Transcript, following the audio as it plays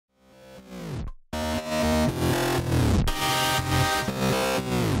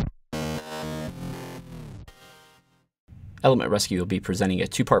Element Rescue will be presenting a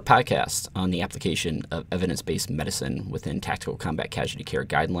two-part podcast on the application of evidence-based medicine within tactical combat casualty care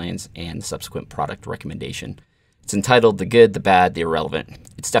guidelines and the subsequent product recommendation. It's entitled The Good, the Bad, the Irrelevant.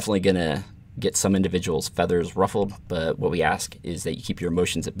 It's definitely going to get some individuals' feathers ruffled, but what we ask is that you keep your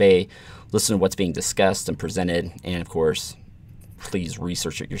emotions at bay, listen to what's being discussed and presented, and of course, please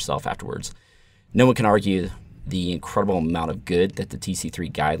research it yourself afterwards. No one can argue the incredible amount of good that the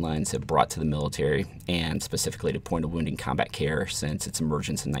TC3 guidelines have brought to the military, and specifically to point of wounding combat care since its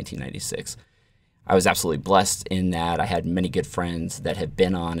emergence in 1996. I was absolutely blessed in that I had many good friends that have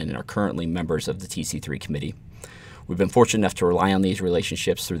been on and are currently members of the TC3 committee. We've been fortunate enough to rely on these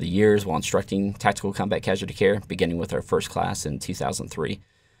relationships through the years while instructing tactical combat casualty care, beginning with our first class in 2003.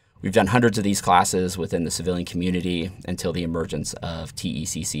 We've done hundreds of these classes within the civilian community until the emergence of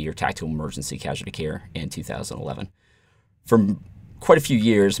TECC, or Tactical Emergency Casualty Care, in 2011. For quite a few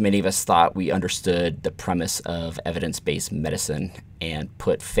years, many of us thought we understood the premise of evidence-based medicine and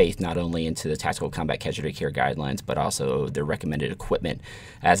put faith not only into the Tactical Combat Casualty Care guidelines, but also their recommended equipment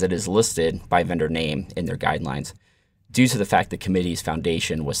as it is listed by vendor name in their guidelines, due to the fact the committee's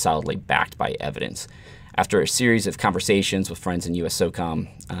foundation was solidly backed by evidence. After a series of conversations with friends in U.S.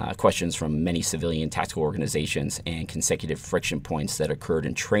 SOCOM, questions from many civilian tactical organizations, and consecutive friction points that occurred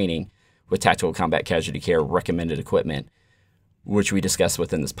in training with tactical combat casualty care recommended equipment, which we discussed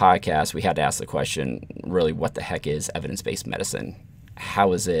within this podcast, we had to ask the question, really, what the heck is evidence-based medicine?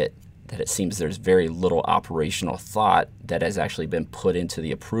 How is it that it seems there's very little operational thought that has actually been put into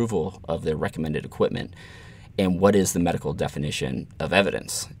the approval of the recommended equipment? And what is the medical definition of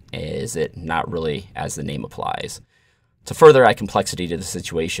evidence? Is it not really as the name applies? To further add complexity to the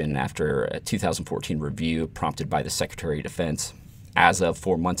situation, after a 2014 review prompted by the Secretary of Defense, as of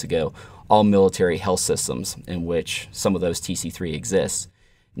 4 months ago, all military health systems, in which some of those TC3 exists,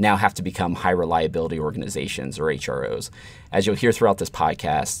 now have to become high reliability organizations, or HROs. As you'll hear throughout this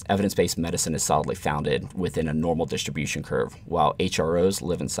podcast, evidence-based medicine is solidly founded within a normal distribution curve, while HROs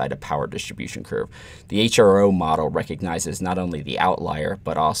live inside a power distribution curve. The HRO model recognizes not only the outlier,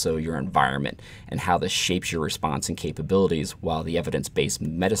 but also your environment and how this shapes your response and capabilities, while the evidence-based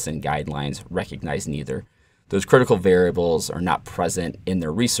medicine guidelines recognize neither. Those critical variables are not present in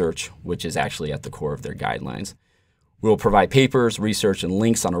their research, which is actually at the core of their guidelines. We will provide papers, research, and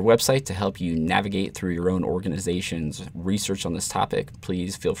links on our website to help you navigate through your own organization's research on this topic.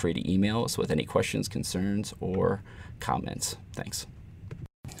 Please feel free to email us with any questions, concerns, or comments. Thanks.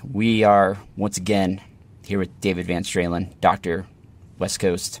 We are, once again, here with David Van Stralen, doctor, West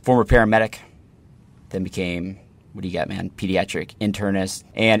Coast, former paramedic, then became, what do you got, man? Pediatric internist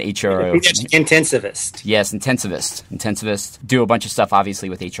and HRO. Intensivist. Yes, intensivist. Do a bunch of stuff,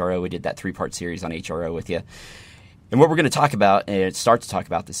 obviously, with HRO. We did that 3-part series on HRO with you. And what we're going to talk about, and start to talk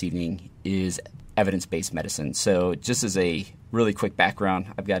about this evening, is evidence-based medicine. So just as a really quick background,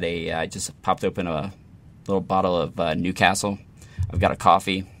 I've got I just popped open a little bottle of Newcastle. I've got a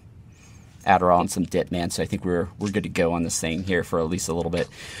coffee, Adderall, and some dip, man. So I think we're good to go on this thing here for at least a little bit.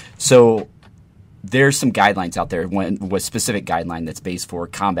 So there's some guidelines out there, one specific guideline that's based for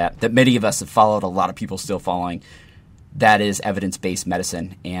combat that many of us have followed, a lot of people still following. That is evidence-based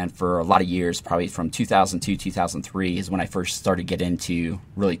medicine. And for a lot of years, probably from 2002, 2003 is when I first started getting into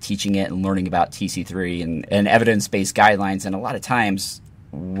really teaching it and learning about TC3 and evidence-based guidelines. And a lot of times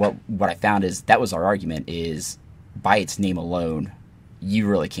what I found is that was our argument, is by its name alone, you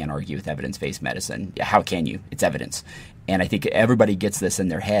really can't argue with evidence-based medicine. How can you? It's evidence. And I think everybody gets this in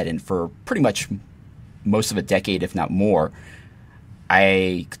their head. And for pretty much most of a decade, if not more,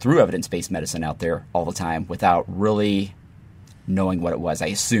 I threw evidence-based medicine out there all the time without really knowing what it was. I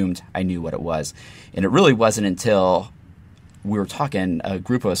assumed I knew what it was. And it really wasn't until we were talking, a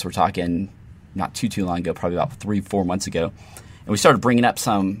group of us were talking not too long ago, probably about 3-4 months ago, and we started bringing up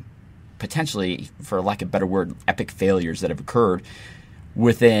some potentially, for lack of a better word, epic failures that have occurred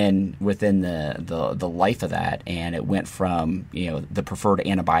within the life of that. And it went from, the preferred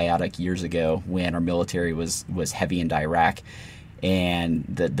antibiotic years ago when our military was heavy into Iraq, and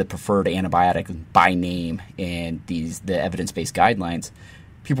the preferred antibiotic by name and the evidence-based guidelines,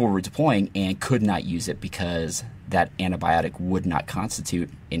 people were deploying and could not use it because that antibiotic would not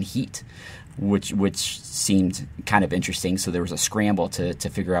constitute in heat, which seemed kind of interesting. So there was a scramble to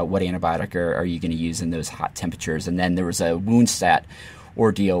figure out what antibiotic are you going to use in those hot temperatures. And then there was a wound stat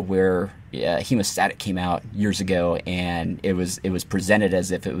ordeal where hemostatic came out years ago, and it was presented as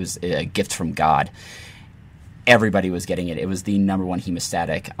if it was a gift from God. Everybody was getting it. It was the number one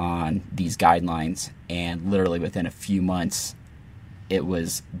hemostatic on these guidelines, and literally within a few months, it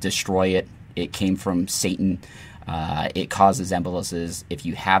was destroy it, it came from Satan. It causes emboluses. If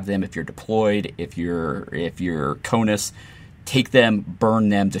you have them, if you're deployed, if you're CONUS, take them, burn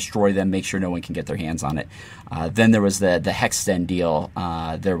them, destroy them, make sure no one can get their hands on it. Then there was the Hexten deal.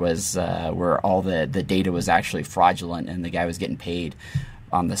 There was where all the data was actually fraudulent and the guy was getting paid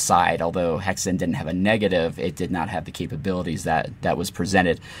on the side. Although Hexen didn't have a negative, it did not have the capabilities that was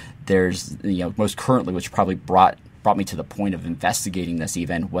presented. There's, most currently, which probably brought me to the point of investigating this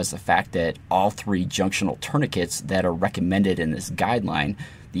even, was the fact that all 3 junctional tourniquets that are recommended in this guideline,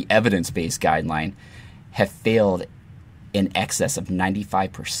 the evidence-based guideline, have failed in excess of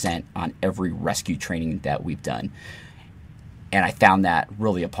 95% on every rescue training that we've done. And I found that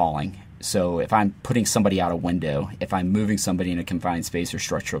really appalling. So if I'm putting somebody out a window, if I'm moving somebody in a confined space or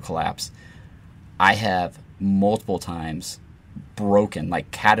structural collapse, I have multiple times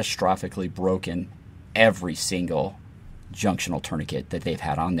catastrophically broken every single junctional tourniquet that they've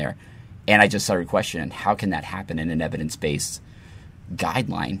had on there. And I just started questioning, how can that happen in an evidence-based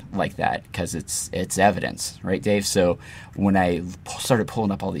guideline like that? Because it's evidence, right, Dave? So when I started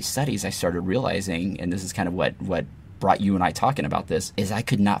pulling up all these studies, I started realizing, and this is kind of what brought you and I talking about this, is I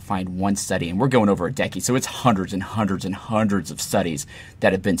could not find one study, and we're going over a decade, so it's hundreds and hundreds and hundreds of studies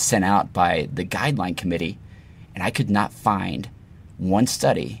that have been sent out by the guideline committee, and I could not find one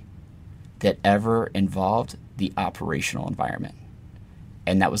study that ever involved the operational environment.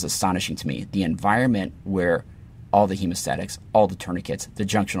 And that was astonishing to me. The environment where all the hemostatics, all the tourniquets, the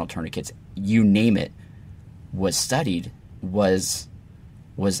junctional tourniquets, you name it, was studied was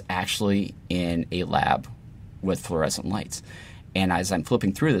actually in a lab with fluorescent lights. And as I'm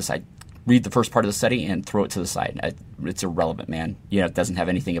flipping through this, I read the first part of the study and throw it to the side. It's irrelevant, man. It doesn't have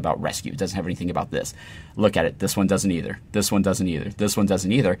anything about rescue. It doesn't have anything about this. Look at it. This one doesn't either. This one doesn't either. This one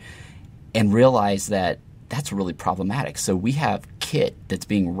doesn't either. And realize that that's really problematic. So we have kit that's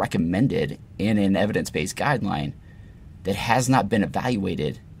being recommended in an evidence-based guideline that has not been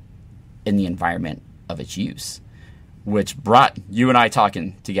evaluated in the environment of its use, which brought you and I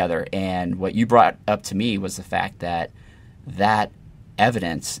talking together. And what you brought up to me was the fact that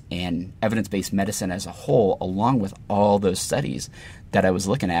evidence and evidence-based medicine as a whole, along with all those studies that I was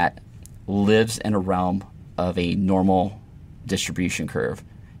looking at, lives in a realm of a normal distribution curve.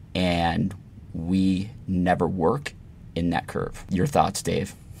 And we never work in that curve. Your thoughts,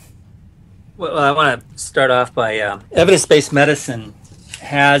 Dave? Well, I want to start off by evidence-based medicine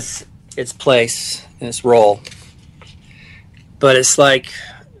has its place and its role, but it's like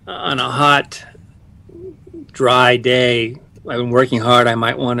on a hot, dry day, I've been working hard, I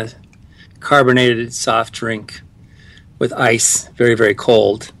might want a carbonated soft drink with ice, very, very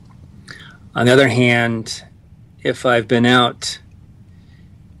cold. On the other hand, if I've been out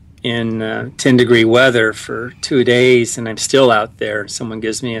in 10-degree weather for 2 days and I'm still out there, someone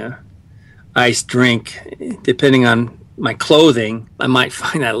gives me a iced drink, depending on my clothing, I might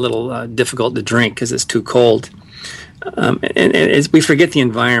find that a little difficult to drink because it's too cold. And we forget the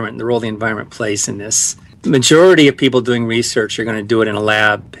environment, the role the environment plays in this. The majority of people doing research are going to do it in a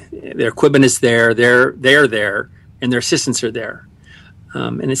lab. Their equipment is there, they're there, and their assistants are there.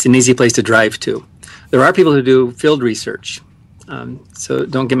 And it's an easy place to drive to. There are people who do field research. So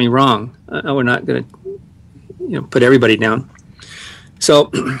don't get me wrong. We're not going to put everybody down.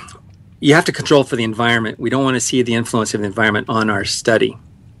 So you have to control for the environment. We don't want to see the influence of the environment on our study.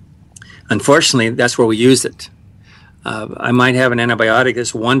 Unfortunately, that's where we use it. I might have an antibiotic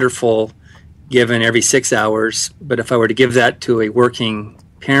that's wonderful given every 6 hours, but if I were to give that to a working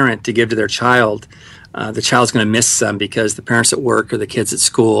parent to give to their child, the child's going to miss some because the parent's at work or the kid's at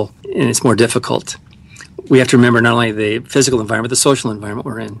school, and it's more difficult. We have to remember not only the physical environment, the social environment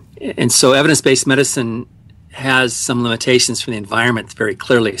we're in. And so evidence-based medicine has some limitations for the environment very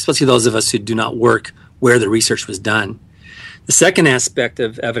clearly, especially those of us who do not work where the research was done. The second aspect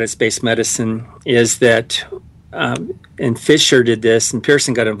of evidence-based medicine is that, and Fisher did this, and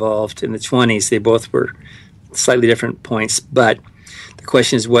Pearson got involved in the 1920s. They both were slightly different points, but the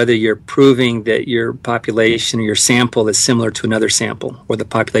question is whether you're proving that your population or your sample is similar to another sample or the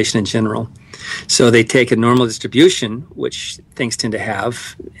population in general. So they take a normal distribution, which things tend to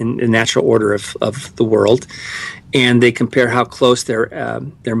have in the natural order of the world, and they compare how close their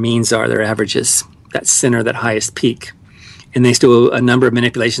means are, their averages, that center, that highest peak. And they do a number of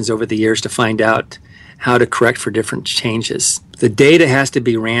manipulations over the years to find out how to correct for different changes. The data has to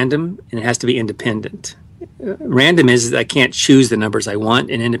be random and it has to be independent. Random is I can't choose the numbers I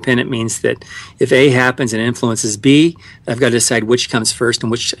want, and independent means that if A happens and influences B, I've got to decide which comes first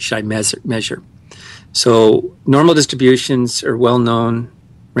and which should I measure. So normal distributions are well known,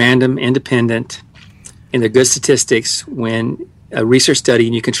 random, independent, and they're good statistics when a research study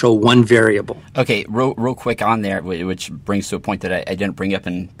and you control one variable. Okay, real quick on there, which brings to a point that I didn't bring up,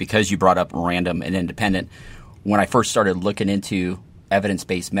 and because you brought up random and independent, when I first started looking into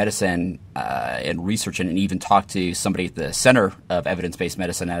evidence-based medicine and researching, and even talked to somebody at the Center of Evidence-Based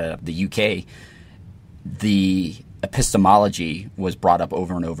Medicine out of the UK, the epistemology was brought up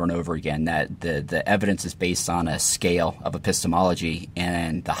over and over and over again, that the evidence is based on a scale of epistemology,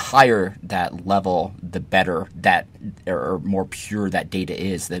 and the higher that level, the better that, or more pure that data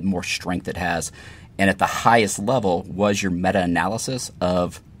is, the more strength it has. And at the highest level was your meta-analysis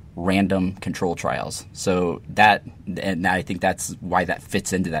of random control trials. So that, and I think that's why that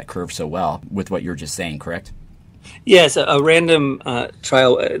fits into that curve so well with what you're just saying, correct? Yes, a random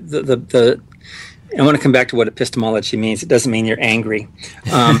trial. I want to come back to what epistemology means. It doesn't mean you're angry.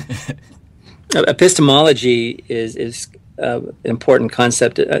 Epistemology is an important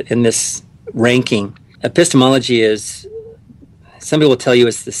concept in this ranking. Epistemology is, some people will tell you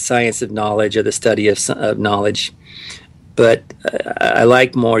it's the science of knowledge or the study of knowledge, but I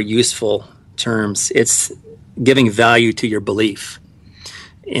like more useful terms. It's giving value to your belief.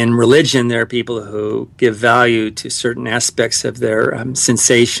 In religion, there are people who give value to certain aspects of their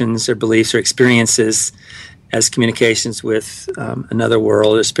sensations or beliefs or experiences as communications with another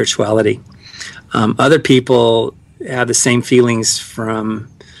world or spirituality. Other people have the same feelings from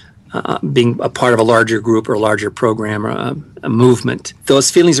being a part of a larger group or a larger program or a movement.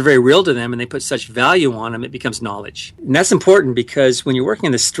 Those feelings are very real to them, and they put such value on them, it becomes knowledge. And that's important because when you're working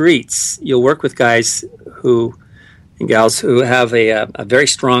in the streets, you'll work with guys and gals who have a very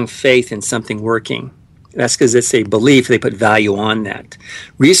strong faith in something working. That's because it's a belief. They put value on that.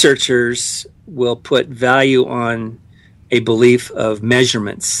 Researchers will put value on a belief of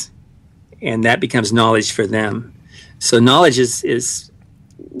measurements, and that becomes knowledge for them. So knowledge is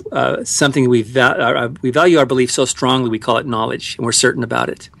something we value our belief so strongly we call it knowledge, and we're certain about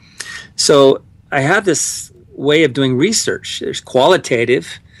it. So I have this way of doing research. There's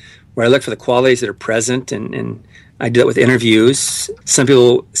qualitative, where I look for the qualities that are present, and I do that with interviews. Some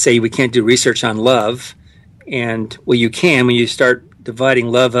people say we can't do research on love, and well, you can when you start dividing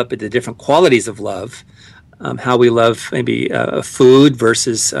love up into different qualities of love. How we love maybe food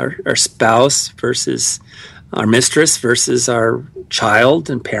versus our spouse versus our mistress versus our child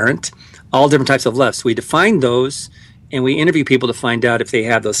and parent, all different types of love. So we define those, and we interview people to find out if they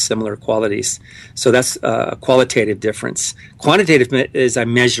have those similar qualities. So that's a qualitative difference. Quantitative is I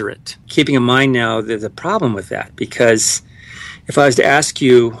measure it. Keeping in mind now, there's a problem with that, because if I was to ask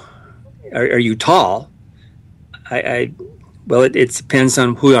you, are you tall? Well, it depends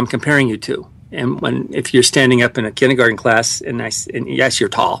on who I'm comparing you to. And if you're standing up in a kindergarten class, and yes, you're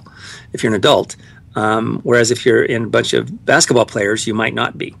tall if you're an adult. Whereas if you're in a bunch of basketball players, you might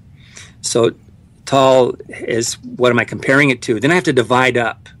not be. So tall is, what am I comparing it to? Then I have to divide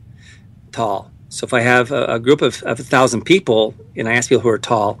up tall. So if I have a group of 1,000 people and I ask people who are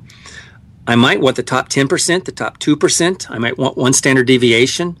tall, I might want the top 10%, the top 2%. I might want one standard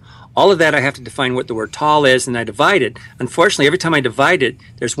deviation. All of that, I have to define what the word tall is, and I divide it. Unfortunately, every time I divide it,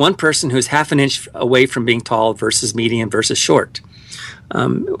 there's one person who's half an inch away from being tall versus medium versus short.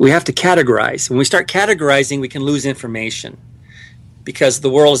 We have to categorize. When we start categorizing, we can lose information, because the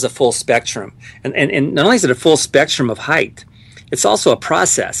world is a full spectrum. And not only is it a full spectrum of height, it's also a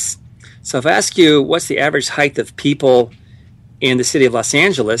process. So if I ask you what's the average height of people in the city of Los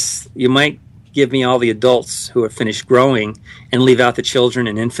Angeles, you might give me all the adults who have finished growing and leave out the children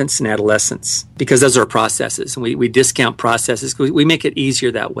and infants and adolescents, because those are processes. And we discount processes. We make it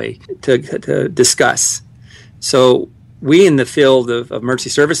easier that way to discuss. So we in the field of emergency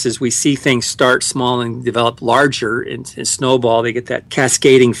services, we see things start small and develop larger and snowball. They get that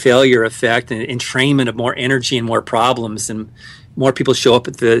cascading failure effect and entrainment of more energy and more problems, and more people show up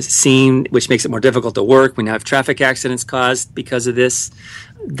at the scene, which makes it more difficult to work. We now have traffic accidents caused because of this.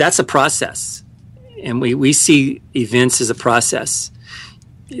 That's a process, and we see events as a process.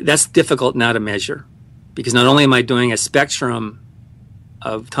 That's difficult now to measure, because not only am I doing a spectrum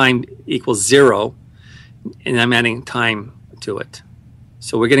of time equals 0, and I'm adding time to it.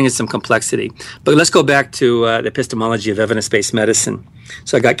 So we're getting into some complexity. But let's go back to the epistemology of evidence-based medicine.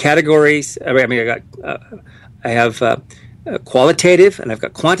 So I got categories. I have qualitative, and I've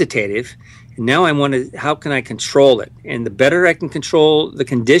got quantitative. And now I want to, how can I control it? And the better I can control the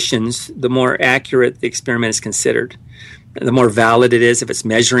conditions, the more accurate the experiment is considered. And the more valid it is if it's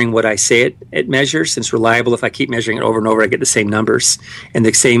measuring what I say it measures. And it's reliable. If I keep measuring it over and over, I get the same numbers and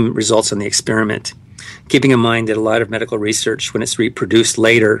the same results on the experiment. Keeping in mind that a lot of medical research, when it's reproduced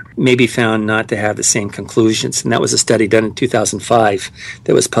later, may be found not to have the same conclusions. And that was a study done in 2005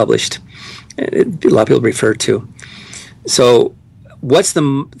 that was published. A lot of people refer to. So what's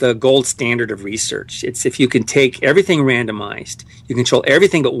the gold standard of research? It's if you can take everything randomized, you control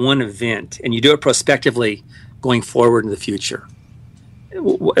everything but one event, and you do it prospectively going forward in the future.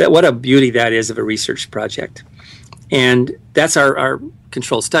 What a beauty that is of a research project. And that's our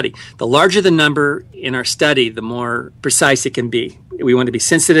controlled study. The larger the number in our study, the more precise it can be. We want to be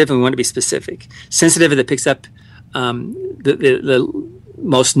sensitive and we want to be specific. Sensitive is that picks up the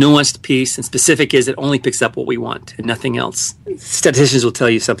most nuanced piece, and specific is it only picks up what we want and nothing else. Statisticians will tell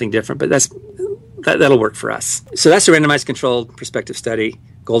you something different, but that'll work for us. So that's a randomized controlled prospective study,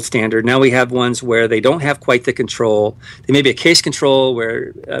 gold standard. Now we have ones where they don't have quite the control. They may be a case control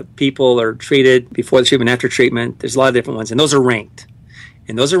where people are treated before the treatment, after treatment. There's a lot of different ones, and those are ranked.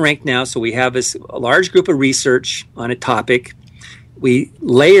 And those are ranked now, so we have a large group of research on a topic. We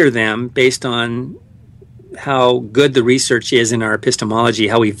layer them based on how good the research is in our epistemology,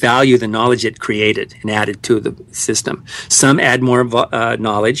 how we value the knowledge it created and added to the system. Some add more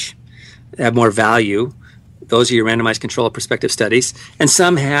knowledge, have more value. Those are your randomized controlled prospective studies. And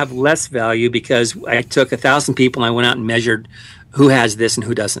some have less value because I took 1,000 people and I went out and measured who has this and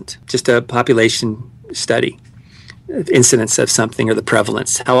who doesn't. Just a population study, incidence of something or the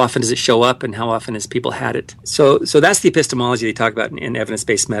prevalence. How often does it show up and how often has people had it? So that's the epistemology they talk about in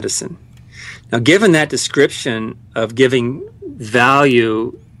evidence-based medicine. Now, given that description of giving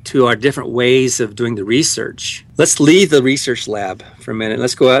value to our different ways of doing the research, let's leave the research lab for a minute.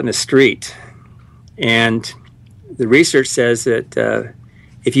 Let's go out in the street. And the research says that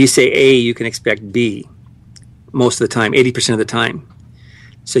if you say A, you can expect B most of the time, 80% of the time.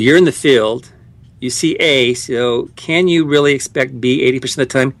 So you're in the field, you see A, so can you really expect B 80% of the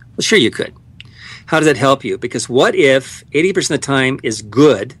time? Well, sure you could. How does that help you? Because what if 80% of the time is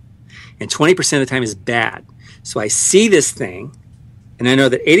good and 20% of the time is bad? So I see this thing, and I know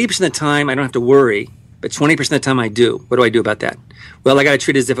that 80% of the time I don't have to worry, but 20% of the time I do. What do I do about that? Well, I got to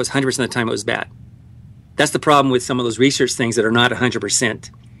treat it as if it was 100% of the time it was bad. That's the problem with some of those research things that are not 100%.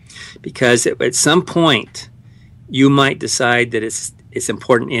 Because at some point, you might decide that it's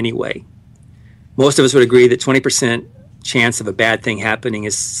important anyway. Most of us would agree that 20% chance of a bad thing happening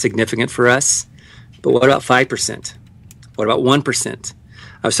is significant for us. But what about 5%? What about 1%?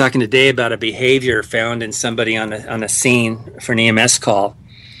 I was talking today about a behavior found in somebody on a scene for an EMS call.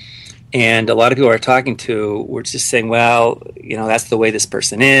 And a lot of people I were talking to were just saying, well, that's the way this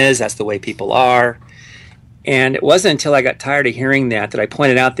person is. That's the way people are. And it wasn't until I got tired of hearing that I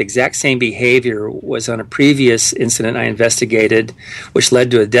pointed out the exact same behavior was on a previous incident I investigated, which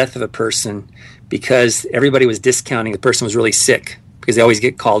led to the death of a person because everybody was discounting the person was really sick because they always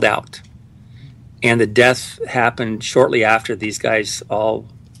get called out. And the death happened shortly after these guys all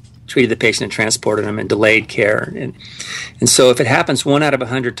treated the patient and transported them and delayed care. And so if it happens 1 out of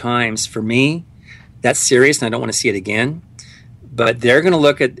 100 times, for me, that's serious and I don't want to see it again. But they're going to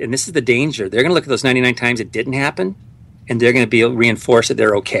look at, and this is the danger, they're going to look at those 99 times it didn't happen, and they're going to be reinforced that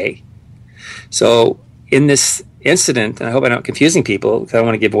they're okay. So in this incident, and I hope I'm not confusing people because I don't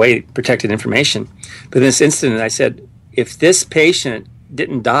want to give away protected information, but in this incident I said, if this patient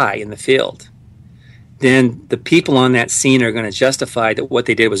didn't die in the field, then the people on that scene are going to justify that what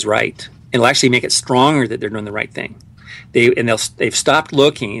they did was right. It'll actually make it stronger that they're doing the right thing. They've stopped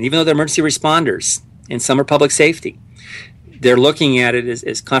looking, and even though they're emergency responders, and some are public safety, they're looking at it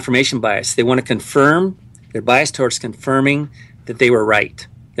as confirmation bias. They want to confirm, they're biased towards confirming that they were right.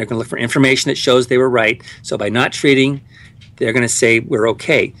 They're going to look for information that shows they were right. So by not treating, they're going to say we're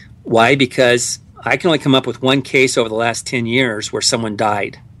okay. Why? Because I can only come up with one case over the last 10 years where someone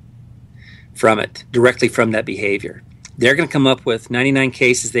died from it, directly from that behavior. They're going to come up with 99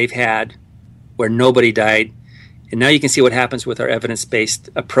 cases they've had where nobody died. And now you can see what happens with our evidence-based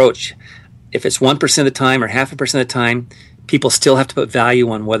approach. If it's 1% of the time or 0.5% of the time, people still have to put value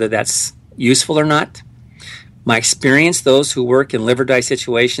on whether that's useful or not. My experience, those who work in live or die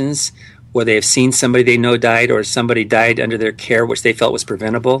situations where they have seen somebody they know died or somebody died under their care which they felt was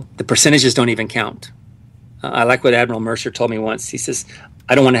preventable, the percentages don't even count. I like what Admiral Mercer told me once. He says,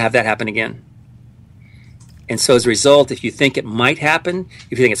 I don't want to have that happen again. And so as a result, if you think it might happen,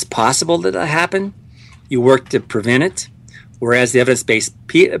 if you think it's possible that it'll happen, you work to prevent it. Whereas the evidence-based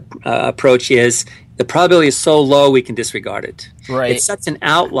approach is the probability is so low we can disregard it. Right. It's such an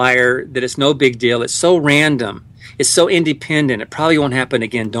outlier that it's no big deal. It's so random. It's so independent. It probably won't happen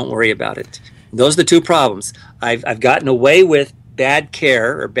again. Don't worry about it. Those are the two problems. I've gotten away with bad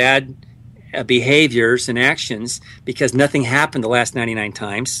care or bad behaviors and actions because nothing happened the last 99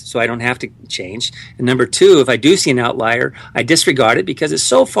 times, so I don't have to change. And number two, if I do see an outlier, I disregard it because it's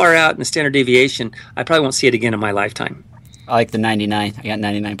so far out in the standard deviation, I probably won't see it again in my lifetime. I like the 99. I got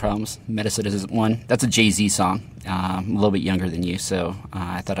 99 problems. Medicine isn't one. That's a Jay-Z song. I'm a little bit younger than you, so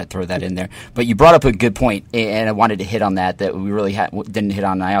I thought I'd throw that in there. But you brought up a good point, and I wanted to hit on that we really didn't hit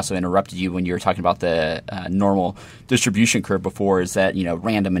on. I also interrupted you when you were talking about the normal distribution curve before, is that,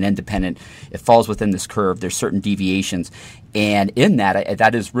 random and independent. It falls within this curve. There's certain deviations. And in that,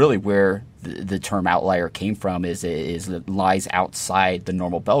 that is really where the term outlier came from, is it lies outside the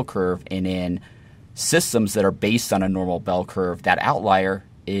normal bell curve. And in systems that are based on a normal bell curve, that outlier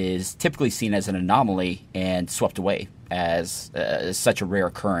is typically seen as an anomaly and swept away as such a rare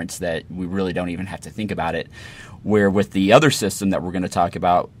occurrence that we really don't even have to think about it. Where with the other system that we're going to talk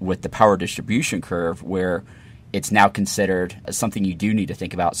about, with the power distribution curve, where it's now considered something you do need to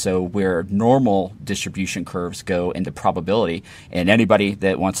think about. So where normal distribution curves go into probability, and anybody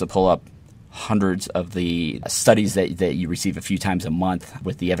that wants to pull up hundreds of the studies that you receive a few times a month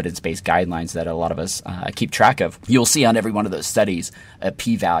with the evidence-based guidelines that a lot of us keep track of, you'll see on every one of those studies a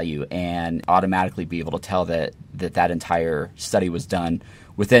p-value and automatically be able to tell that entire study was done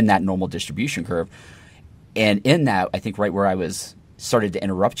within that normal distribution curve. And in that, I think right where I started to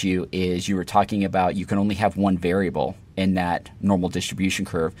interrupt you is you were talking about you can only have one variable in that normal distribution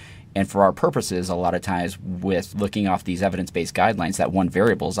curve. And for our purposes, a lot of times with looking off these evidence-based guidelines, that one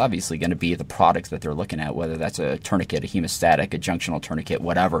variable is obviously going to be the product that they're looking at, whether that's a tourniquet, a hemostatic, a junctional tourniquet,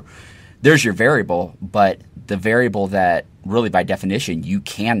 whatever. There's your variable, but the variable that really by definition you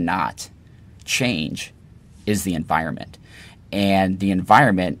cannot change is the environment. And the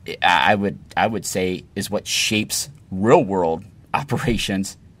environment, I would say, is what shapes real-world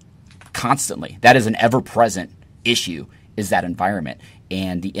operations constantly. That is an ever-present issue, is that environment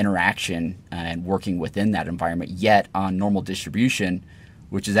and the interaction and working within that environment. Yet on normal distribution,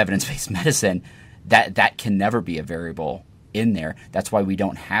 which is evidence-based medicine, that can never be a variable in there. That's why we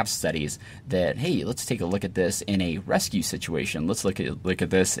don't have studies that, hey, let's take a look at this in a rescue situation. Let's look at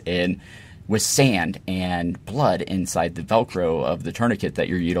this with sand and blood inside the Velcro of the tourniquet that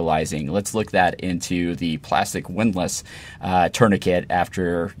you're utilizing. Let's look that into the plastic windlass tourniquet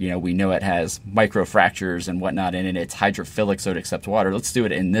after we know it has microfractures and whatnot in it. It's hydrophilic, so it accepts water. Let's do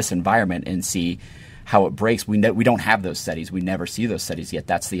it in this environment and see how it breaks. We don't have those studies. We never see those studies yet.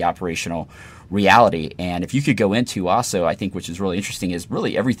 That's the operational reality. And if you could go into also, I think, which is really interesting, is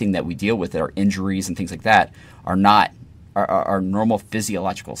really everything that we deal with, our injuries and things like that, are not our normal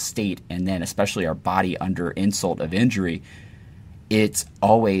physiological state, and then especially our body under insult of injury, it's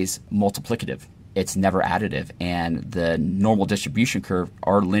always multiplicative. It's never additive. And the normal distribution curve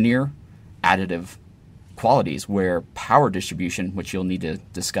are linear, additive qualities, where power distribution, which you'll need to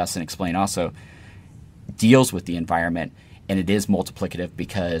discuss and explain also, deals with the environment, and it is multiplicative,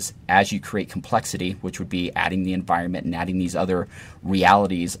 because as you create complexity, which would be adding the environment and adding these other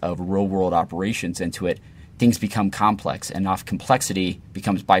realities of real-world operations into it, things become complex, and off complexity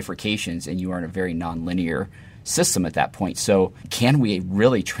becomes bifurcations, and you are in a very nonlinear system at that point. So can we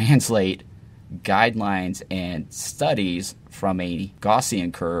really translate guidelines and studies from a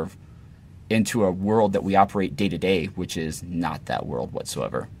Gaussian curve into a world that we operate day to day, which is not that world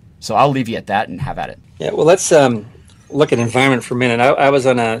whatsoever? So I'll leave you at that and have at it. Yeah, well, let's look at environment for a minute. I was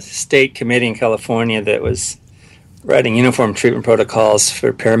on a state committee in California that was writing uniform treatment protocols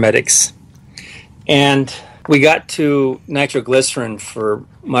for paramedics. And we got to nitroglycerin for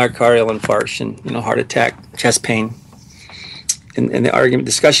myocardial infarction, heart attack, chest pain. And the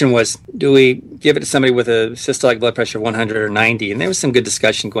discussion was, do we give it to somebody with a systolic blood pressure of 100 or 90? And there was some good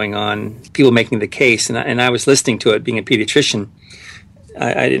discussion going on, people making the case. And I was listening to it, being a pediatrician.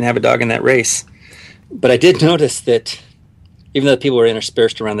 I didn't have a dog in that race. But I did notice that even though the people were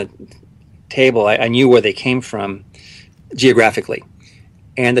interspersed around the table, I knew where they came from geographically.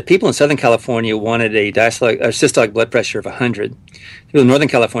 And the people in Southern California wanted a systolic blood pressure of 100. People in Northern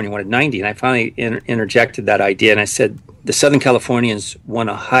California wanted 90. And I finally interjected that idea, and I said the Southern Californians want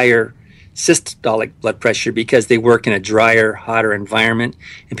a higher systolic blood pressure because they work in a drier, hotter environment,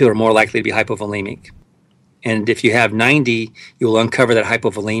 and people are more likely to be hypovolemic. And if you have 90, you will uncover that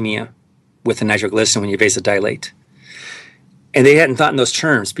hypovolemia with the nitroglycerin when you vasodilate. And they hadn't thought in those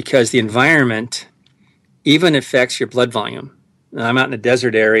terms, because the environment even affects your blood volume. I'm out in a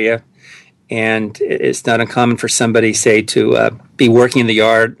desert area, and it's not uncommon for somebody, say, to be working in the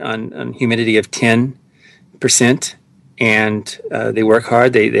yard on humidity of 10%, and they work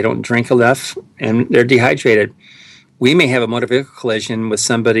hard, they don't drink enough, and they're dehydrated. We may have a motor vehicle collision with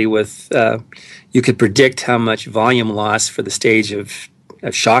somebody with, you could predict how much volume loss for the stage of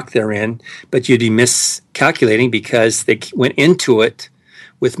shock they're in, but you'd be miscalculating because they went into it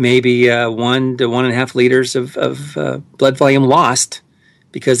with maybe 1 to 1.5 liters of blood volume lost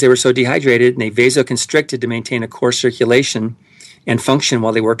because they were so dehydrated, and they vasoconstricted to maintain a core circulation and function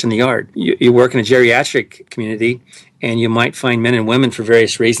while they worked in the yard. You work in a geriatric community, and you might find men and women for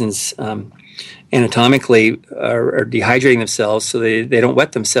various reasons anatomically are dehydrating themselves, so they don't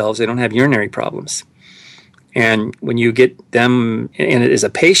wet themselves. They don't have urinary problems. And when you get them in it as a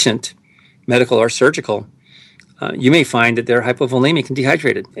patient, medical or surgical, you may find that they're hypovolemic and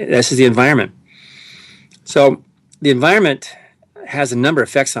dehydrated. This is the environment. So the environment has a number of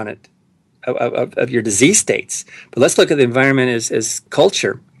effects on it, of your disease states. But let's look at the environment as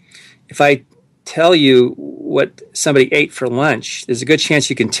culture. If I tell you what somebody ate for lunch, there's a good chance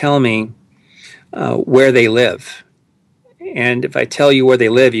you can tell me where they live. And if I tell you where they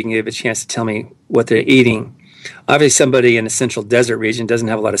live, you can give a chance to tell me what they're eating. Obviously, somebody in the central desert region doesn't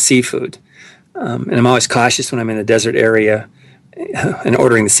have a lot of seafood. And I'm always cautious when I'm in the desert area and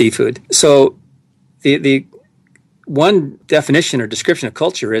ordering the seafood. So the one definition or description of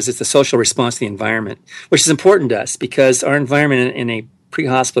culture is it's a social response to the environment, which is important to us because our environment in a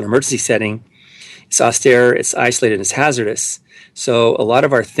pre-hospital emergency setting, it's austere, it's isolated, it's hazardous. So a lot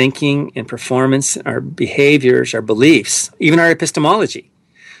of our thinking and performance, our behaviors, our beliefs, even our epistemology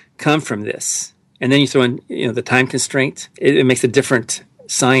come from this. And then you throw in the time constraint. It makes a different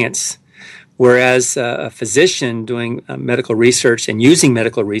science. Whereas a physician doing medical research and using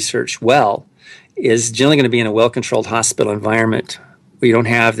medical research well is generally going to be in a well-controlled hospital environment where you don't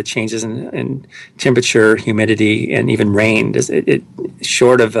have the changes in temperature, humidity, and even rain.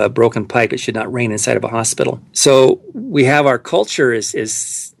 Short of a broken pipe, it should not rain inside of a hospital. So we have our culture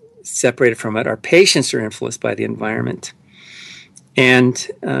is separated from it. Our patients are influenced by the environment. And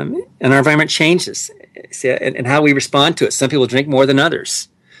our environment changes and how we respond to it. Some people drink more than others.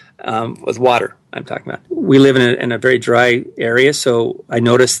 With water, I'm talking about. We live in a very dry area, so I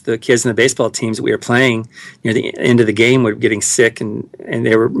noticed the kids in the baseball teams that we were playing near the end of the game were getting sick, and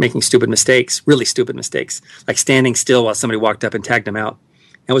they were making stupid mistakes, really stupid mistakes, like standing still while somebody walked up and tagged them out.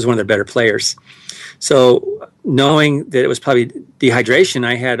 That was one of their better players. So knowing that it was probably dehydration,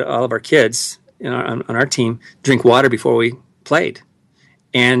 I had all of our kids on our team drink water before we played.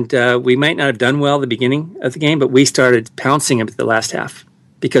 And we might not have done well at the beginning of the game, but we started pouncing them at the last half,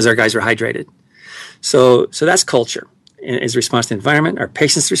 because our guys were hydrated. So that's culture is response to the environment. Our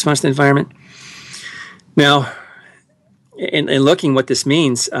patients' response to the environment. Now, in looking what this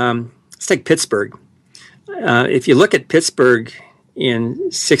means, let's take Pittsburgh. If you look at Pittsburgh in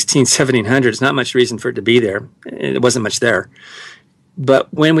 1700s, there's not much reason for it to be there. It wasn't much there.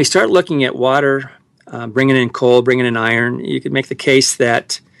 But when we start looking at water, bringing in coal, bringing in iron, you could make the case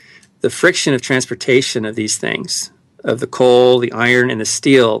that the friction of transportation of these things, of the coal, the iron, and the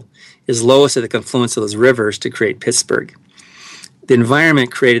steel, is lowest at the confluence of those rivers to create Pittsburgh. The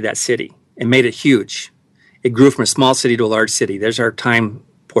environment created that city and made it huge. It grew from a small city to a large city. There's our time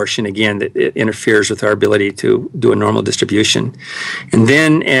portion again that it interferes with our ability to do a normal distribution. And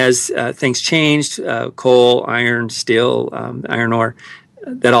then as things changed, coal, iron, steel, iron ore,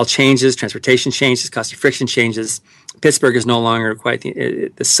 that all changes. Transportation changes, cost of friction changes. Pittsburgh is no longer quite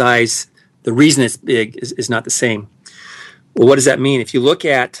the size. The reason it's big is not the same. Well, what does that mean? If you look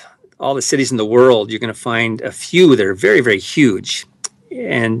at all the cities in the world, you're going to find a few that are very, very huge,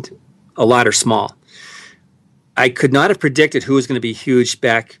 and a lot are small. I could not have predicted who was going to be huge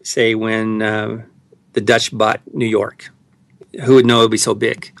back, say, when the Dutch bought New York. Who would know it would be so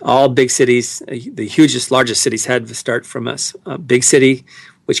big? All big cities, the hugest, largest cities had to start from a big city,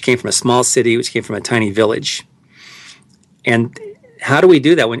 which came from a small city, which came from a tiny village. And how do we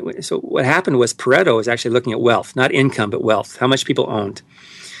do that? So what happened was Pareto was actually looking at wealth, not income, but wealth, how much people owned.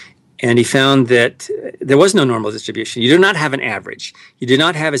 And he found that there was no normal distribution. You do not have an average. You do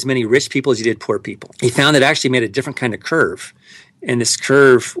not have as many rich people as you did poor people. He found that actually made a different kind of curve. And this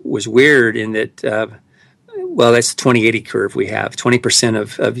curve was weird in that, that's the 20-80 curve we have.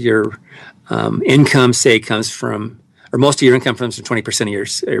 20% of your income, say, comes from, or most of your income comes from 20%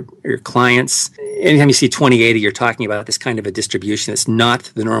 of your clients. Anytime you see 20-80, you're talking about this kind of a distribution. It's not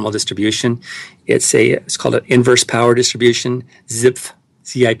the normal distribution. It's called an inverse power distribution,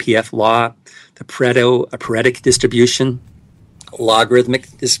 ZIPF law, the Pareto, a Paretic distribution,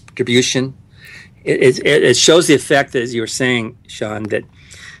 logarithmic distribution. It shows the effect, as you were saying, Sean, that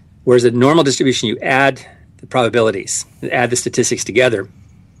whereas a normal distribution, you add the probabilities, add the statistics together.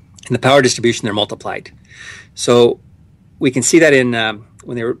 In the power distribution, they're multiplied. So we can see that in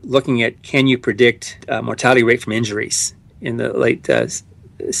when they were looking at can you predict mortality rate from injuries in the late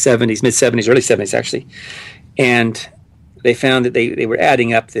 70s, mid-70s, early 70s, actually. And they found that they were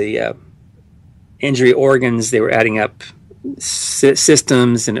adding up the injury organs, they were adding up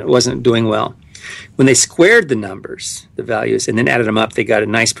systems, and it wasn't doing well. When they squared the numbers, the values, and then added them up, they got a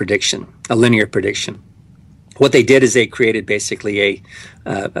nice prediction, a linear prediction. what they did is they created basically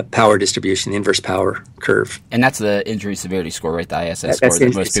a power distribution, inverse power curve. And that's the injury severity score, right? The ISS score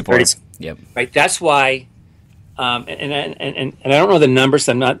that most people are. Yep. Right. That's why. And I don't know the numbers.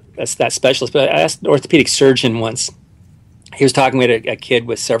 I'm not that specialist, but I asked an orthopedic surgeon once. He was talking with a kid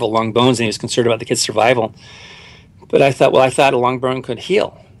with several long bones, and he was concerned about the kid's survival. But I thought a long bone could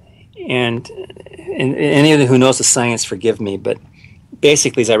heal. And any of you who knows the science, forgive me, but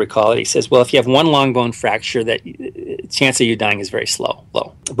basically, as I recall it, he says, well, if you have one long bone fracture, that chance of you dying is very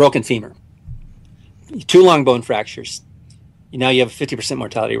low. A broken femur. 2 long bone fractures, now you have a 50%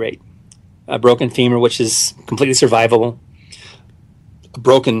 mortality rate. A broken femur, which is completely survivable. A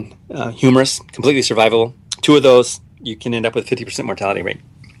broken humerus, completely survivable. 2 of those, you can end up with a 50% mortality rate.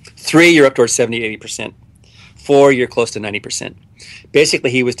 3, you're up towards 70, 80%. 4, you're close to 90%. Basically,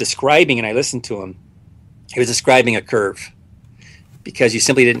 he was describing, and I listened to him, he was describing a curve because you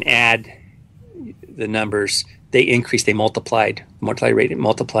simply didn't add the numbers. They increased, they multiplied, the mortality rate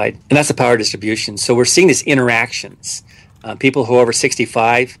multiplied. And that's the power distribution. So we're seeing these interactions. People who are over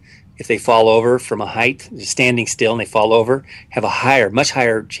 65, if they fall over from a height, just standing still and they fall over, have a much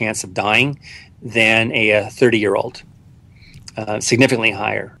higher chance of dying than a 30-year-old, significantly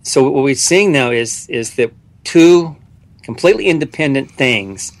higher. So what we're seeing now is that 2 completely independent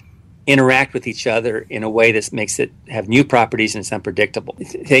things interact with each other in a way that makes it have new properties and it's unpredictable.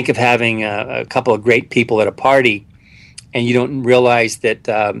 Think of having a couple of great people at a party, and you don't realize that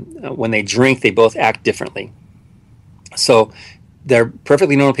when they drink, they both act differently. So they're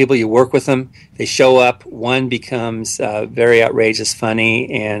perfectly normal people. You work with them. They show up. One becomes very outrageous,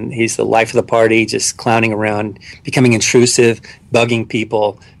 funny, and he's the life of the party, just clowning around, becoming intrusive, bugging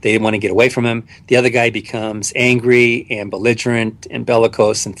people. They want to get away from him. The other guy becomes angry and belligerent and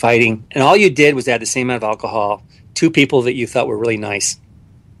bellicose and fighting. And all you did was add the same amount of alcohol, 2 people that you thought were really nice.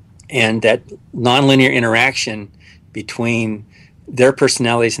 And that nonlinear interaction between their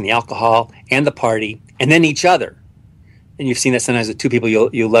personalities and the alcohol and the party, and then each other. And you've seen that sometimes with 2 people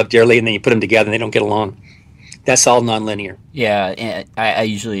you love dearly, and then you put them together and they don't get along. That's all nonlinear. Yeah, and I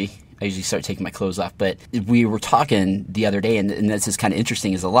usually start taking my clothes off. But we were talking the other day, and this is kind of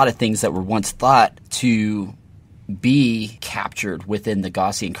interesting, is a lot of things that were once thought to be captured within the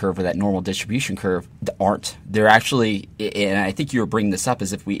Gaussian curve or that normal distribution curve aren't. They're actually, and I think you were bringing this up,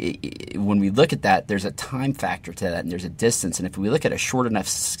 is when we look at that, there's a time factor to that, and there's a distance. And if we look at a short enough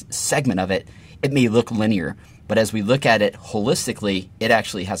segment of it, it may look linear. But as we look at it holistically, it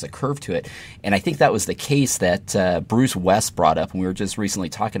actually has a curve to it. And I think that was the case that Bruce West brought up, and we were just recently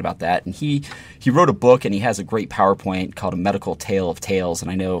talking about that. And he wrote a book, and he has a great PowerPoint called A Medical Tale of Tales. And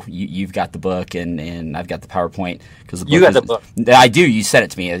I know you've got the book, and I've got the PowerPoint. You got the book. I do. You sent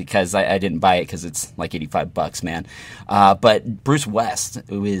it to me because I didn't buy it because it's like $85, man. But Bruce West,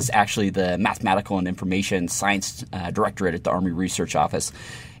 who is actually the Mathematical and Information Science Directorate at the Army Research Office,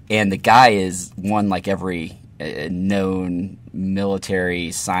 and the guy is won like every known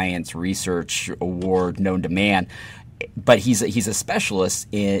military science research award known to man, but he's a specialist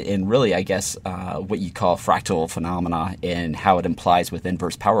in really, I guess, what you call fractal phenomena and how it implies with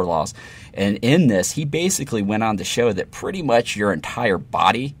inverse power laws. And in this, he basically went on to show that pretty much your entire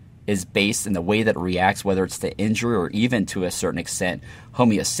body is based in the way that it reacts, whether it's to injury or even to a certain extent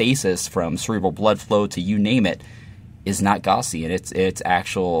homeostasis, from cerebral blood flow to you name it, is not Gaussian. It's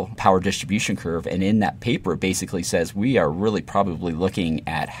actual power distribution curve. And in that paper, it basically says we are really probably looking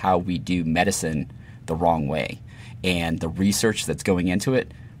at how we do medicine the wrong way. And the research that's going into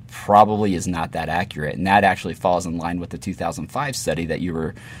it probably is not that accurate. And that actually falls in line with the 2005 study that you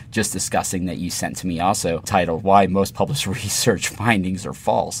were just discussing that you sent to me also, titled Why Most Published Research Findings Are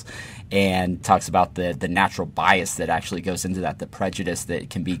False, and talks about the natural bias that actually goes into that, the prejudice that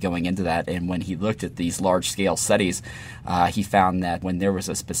can be going into that. And when he looked at these large-scale studies, he found that when there was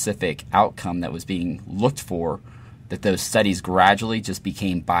a specific outcome that was being looked for, that those studies gradually just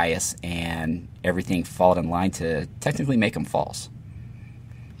became biased and everything followed in line to technically make them false.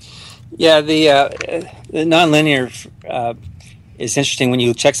 Yeah, the nonlinear is interesting when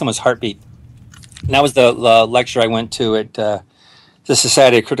you check someone's heartbeat. And that was the lecture I went to at the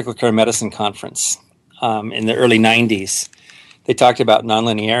Society of Critical Care Medicine conference in the early 90s. They talked about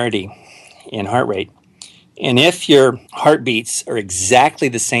nonlinearity in heart rate. And if your heartbeats are exactly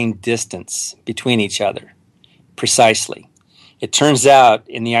the same distance between each other, precisely, it turns out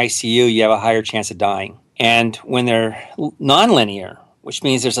in the ICU you have a higher chance of dying. And when they're nonlinear, which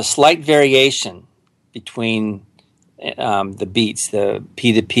means there's a slight variation between the beats, the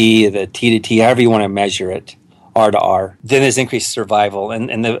P to P, the T to T, however you want to measure it, R to R, then there's increased survival.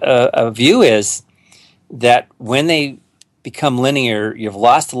 And the view is that when they become linear, you've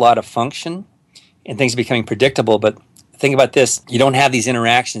lost a lot of function, and things are becoming predictable. But think about this. You don't have these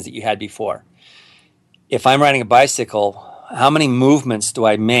interactions that you had before. If I'm riding a bicycle, how many movements do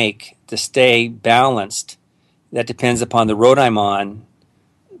I make to stay balanced? That depends upon the road I'm on,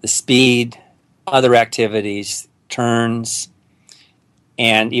 the speed, other activities, turns,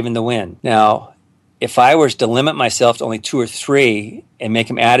 and even the wind. Now, if I was to limit myself to only 2 or 3 and make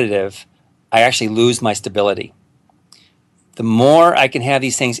them additive, I actually lose my stability. The more I can have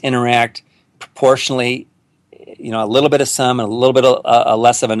these things interact proportionally, a little bit of some and a little bit of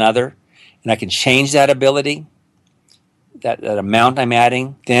less of another, and I can change that ability, that amount I'm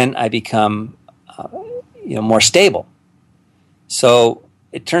adding, then I become more stable. So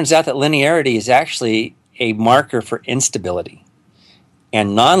it turns out that linearity is actually a marker for instability,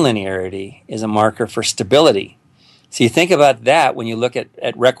 and nonlinearity is a marker for stability. So you think about that when you look at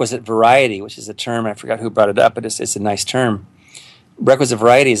requisite variety, which is a term, I forgot who brought it up, but it's a nice term. Requisite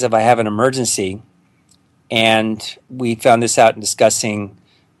variety is if I have an emergency, and we found this out in discussing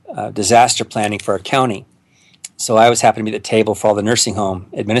disaster planning for our county. So I was happened to be at the table for all the nursing home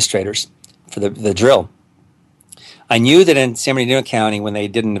administrators for the drill. I knew that in San Bernardino County, when they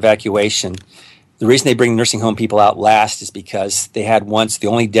did an evacuation, the reason they bring nursing home people out last is because they had once, the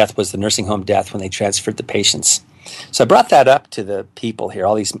only death was the nursing home death when they transferred the patients. So I brought that up to the people here,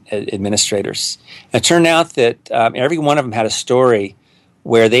 all these administrators. And it turned out that every one of them had a story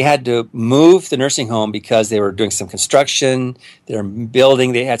where they had to move the nursing home because they were doing some construction, they were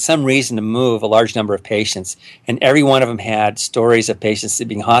building, they had some reason to move a large number of patients. And every one of them had stories of patients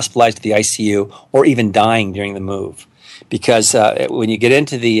being hospitalized to the ICU or even dying during the move. Because when you get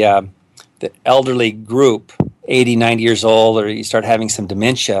into the elderly group, 80, 90 years old, or you start having some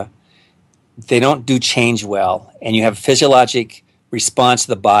dementia, they don't do change well. And you have a physiologic response to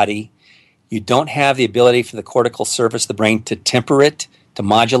the body. You don't have the ability for the cortical surface of the brain to temper it, to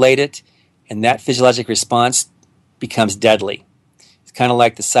modulate it, and that physiologic response becomes deadly. It's kind of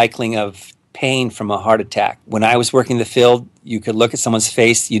like the cycling of pain from a heart attack. When I was working in the field, you could look at someone's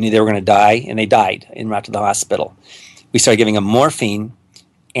face, you knew they were going to die, and they died en route to the hospital. We started giving them morphine,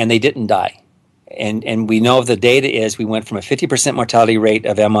 and they didn't die. And we know the data is we went from a 50% mortality rate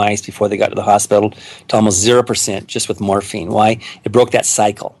of MIs before they got to the hospital to almost 0% just with morphine. Why? It broke that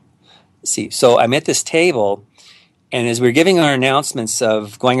cycle. See, so I'm at this table, and as we're giving our announcements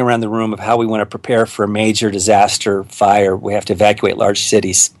of going around the room of how we want to prepare for a major disaster, fire, we have to evacuate large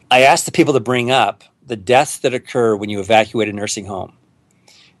cities, I asked the people to bring up the deaths that occur when you evacuate a nursing home.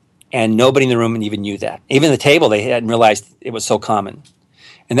 And nobody in the room even knew that. Even the table, they hadn't realized it was so common.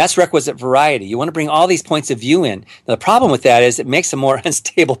 And that's requisite variety. You want to bring all these points of view in. Now, the problem with that is it makes a more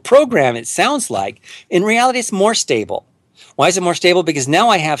unstable program, it sounds like. In reality, it's more stable. Why is it more stable? Because now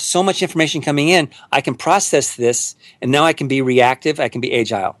I have so much information coming in, I can process this, and now I can be reactive, I can be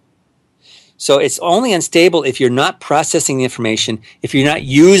agile. So it's only unstable if you're not processing the information, if you're not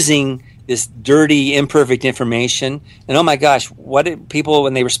using this dirty, imperfect information. And oh my gosh, what do people,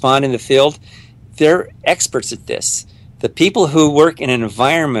 when they respond in the field, they're experts at this. The people who work in an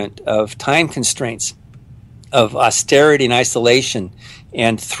environment of time constraints, of austerity and isolation,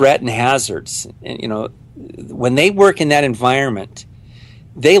 and threat and hazards, and, when they work in that environment,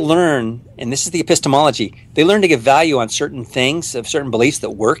 they learn, and this is the epistemology, they learn to give value on certain things, of certain beliefs that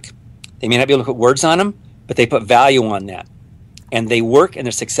work. They may not be able to put words on them, but they put value on that. And they work, and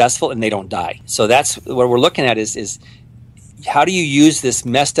they're successful, and they don't die. So that's what we're looking at is how do you use this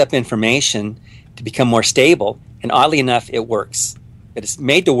messed up information to become more stable? And oddly enough, it works. It's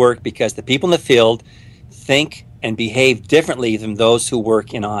made to work because the people in the field think and behave differently than those who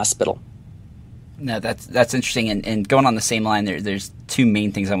work in a hospital. No, that's interesting. And going on the same line, there's two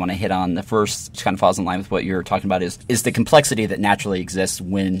main things I want to hit on. The first kind of falls in line with what you're talking about is the complexity that naturally exists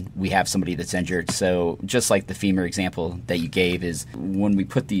when we have somebody that's injured. So just like the femur example that you gave is when we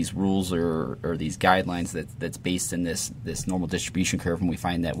put these rules or these guidelines that's based in this normal distribution curve, and we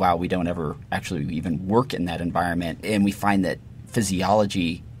find that, wow, we don't ever actually even work in that environment, and we find that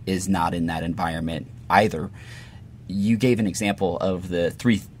physiology is not in that environment either. You gave an example of the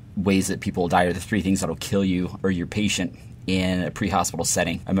 3 ways that people die, or the 3 things that'll kill you or your patient in a pre-hospital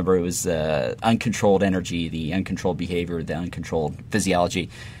setting. I remember it was uncontrolled energy, the uncontrolled behavior, the uncontrolled physiology,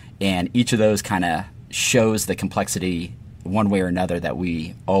 and each of those kind of shows the complexity one way or another that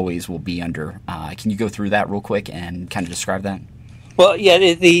we always will be under. Can you go through that real quick and kind of describe that? Well, yeah,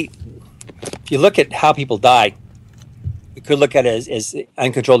 if you look at how people die, you could look at it as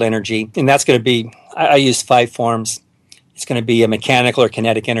uncontrolled energy, and that's going to be, I use 5 forms. It's going to be a mechanical or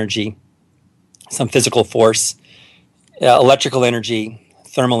kinetic energy, some physical force, electrical energy,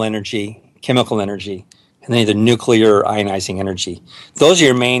 thermal energy, chemical energy, and then either nuclear or ionizing energy. Those are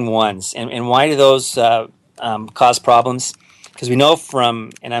your main ones. And why do those cause problems? Because we know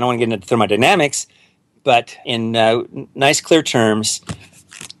from, and I don't want to get into thermodynamics, but in nice clear terms,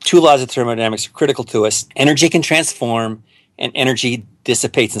 two laws of thermodynamics are critical to us. Energy can transform, and energy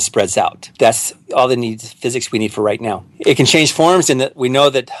dissipates and spreads out. That's all the physics we need for right now. It can change forms in that we know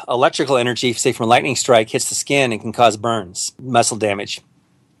that electrical energy, say from a lightning strike, hits the skin and can cause burns, muscle damage.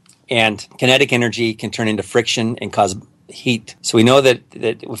 And kinetic energy can turn into friction and cause heat. So we know that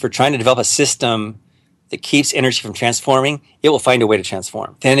if we're trying to develop a system that keeps energy from transforming, it will find a way to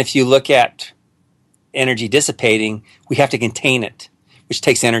transform. Then if you look at energy dissipating, we have to contain it, which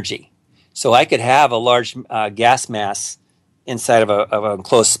takes energy. So I could have a large gas mass inside of an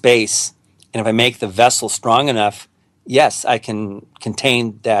enclosed space, and if I make the vessel strong enough, yes, I can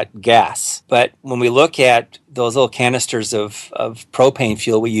contain that gas. But when we look at those little canisters of propane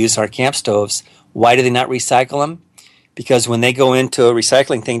fuel we use in our camp stoves, why do they not recycle them? Because when they go into a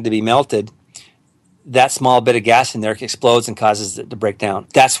recycling thing to be melted, that small bit of gas in there explodes and causes it to break down.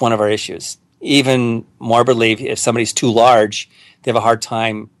 That's one of our issues. Even morbidly, if somebody's too large, they have a hard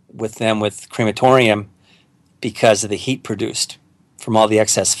time with them with crematorium because of the heat produced from all the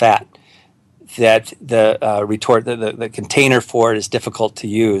excess fat. That the container for it is difficult to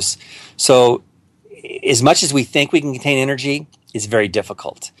use. So as much as we think we can contain energy, it's very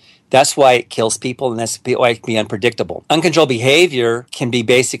difficult. That's why it kills people, and that's why it can be unpredictable. Uncontrolled behavior can be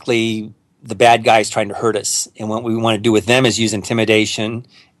basically the bad guys trying to hurt us. And what we want to do with them is use intimidation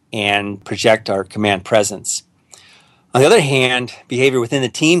and project our command presence. On the other hand, behavior within the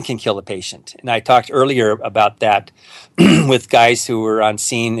team can kill the patient. And I talked earlier about that with guys who were on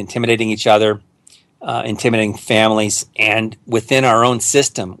scene intimidating each other, intimidating families. And within our own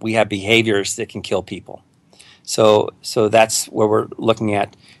system, we have behaviors that can kill people. So that's where we're looking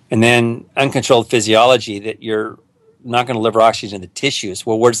at. And then uncontrolled physiology, that you're not going to deliver oxygen to the tissues.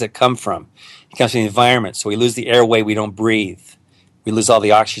 Well, where does it come from? It comes from the environment. So we lose the airway, we don't breathe. We lose all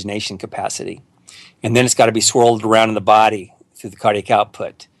the oxygenation capacity. And then it's got to be swirled around in the body through the cardiac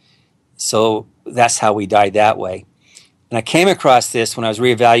output. So that's how we died that way. And I came across this when I was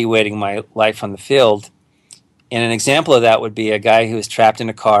reevaluating my life on the field. And an example of that would be a guy who was trapped in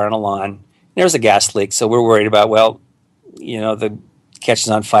a car on a lawn. There was a gas leak, so we're worried about, the catch is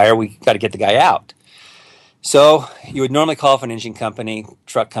on fire. We got to get the guy out. So you would normally call for an engine company,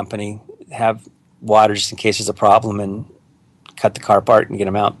 truck company, have water just in case there's a problem, and cut the car apart and get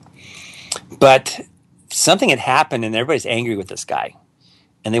him out. But something had happened, and everybody's angry with this guy,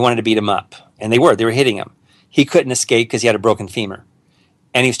 and they wanted to beat him up. And they were hitting him. He couldn't escape because he had a broken femur,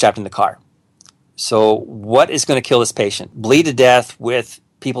 and he was trapped in the car. So what is going to kill this patient? Bleed to death with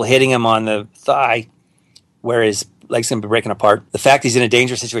people hitting him on the thigh where his leg's going to be breaking apart. The fact he's in a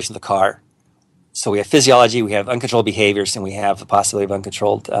dangerous situation with the car. So we have physiology, we have uncontrolled behaviors, and we have the possibility of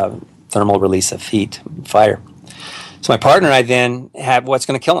uncontrolled thermal release of heat, fire. So my partner and I then had what's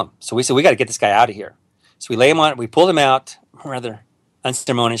going to kill him. So we said, we got to get this guy out of here. So we lay him on, we pulled him out rather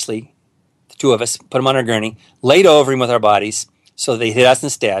unceremoniously, the two of us, put him on our gurney, laid over him with our bodies so they hit us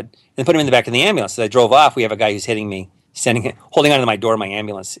instead, and put him in the back of the ambulance. So I drove off. We have a guy who's hitting me, holding onto my door of my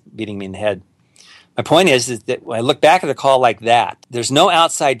ambulance, beating me in the head. My point is that when I look back at a call like that, there's no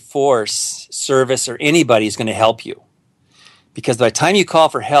outside force, service, or anybody who's going to help you. Because by the time you call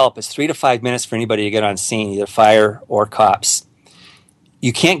for help, it's 3 to 5 minutes for anybody to get on scene, either fire or cops.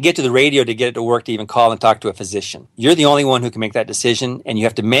 You can't get to the radio to get it to work to even call and talk to a physician. You're the only one who can make that decision, and you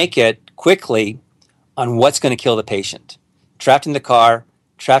have to make it quickly on what's going to kill the patient. Trapped in the car,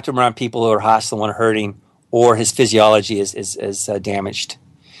 trapped him around people who are hostile and want to hurt him, or his physiology is damaged.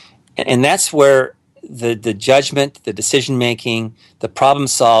 And that's where the judgment, the decision-making, the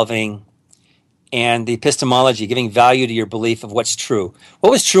problem-solving, and the epistemology, giving value to your belief of what's true. What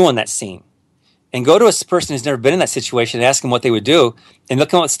was true on that scene? And go to a person who's never been in that situation and ask them what they would do, and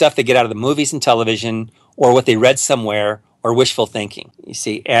look at what stuff they get out of the movies and television, or what they read somewhere, or wishful name. You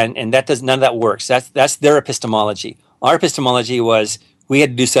see, and none of that works. That's their epistemology. Our epistemology was we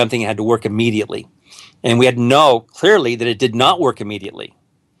had to do something and had to work immediately. And we had to know clearly that it did not work immediately.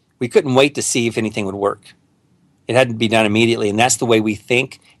 We couldn't wait to see if anything would work. It had to be done immediately, and that's the way we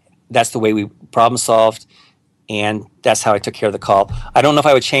think. That's the way we problem solved, and that's how I took care of the call. I don't know if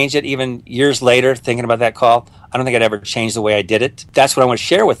I would change it even years later, thinking about that call. I don't think I'd ever change the way I did it. That's what I want to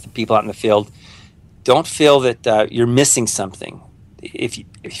share with the people out in the field. Don't feel that you're missing something.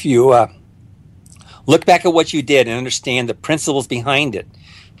 If you look back at what you did and understand the principles behind it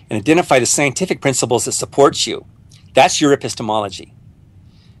and identify the scientific principles that support you, that's your epistemology.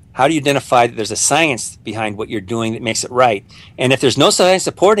 How do you identify that there's a science behind what you're doing that makes it right? And if there's no science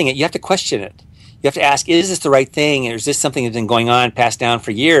supporting it, you have to question it. You have to ask, is this the right thing? Or is this something that's been going on, passed down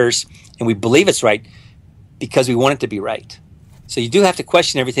for years, and we believe it's right because we want it to be right? So you do have to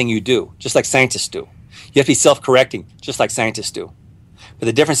question everything you do, just like scientists do. You have to be self-correcting, just like scientists do. But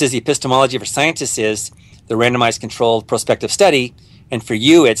the difference is the epistemology for scientists is the randomized controlled prospective study, and for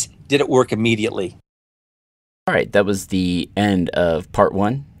you it's, did it work immediately? All right, that was the end of part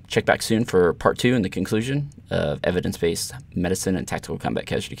 1. Check back soon for part 2 and the conclusion of evidence-based medicine and tactical combat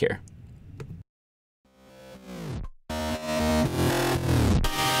casualty care.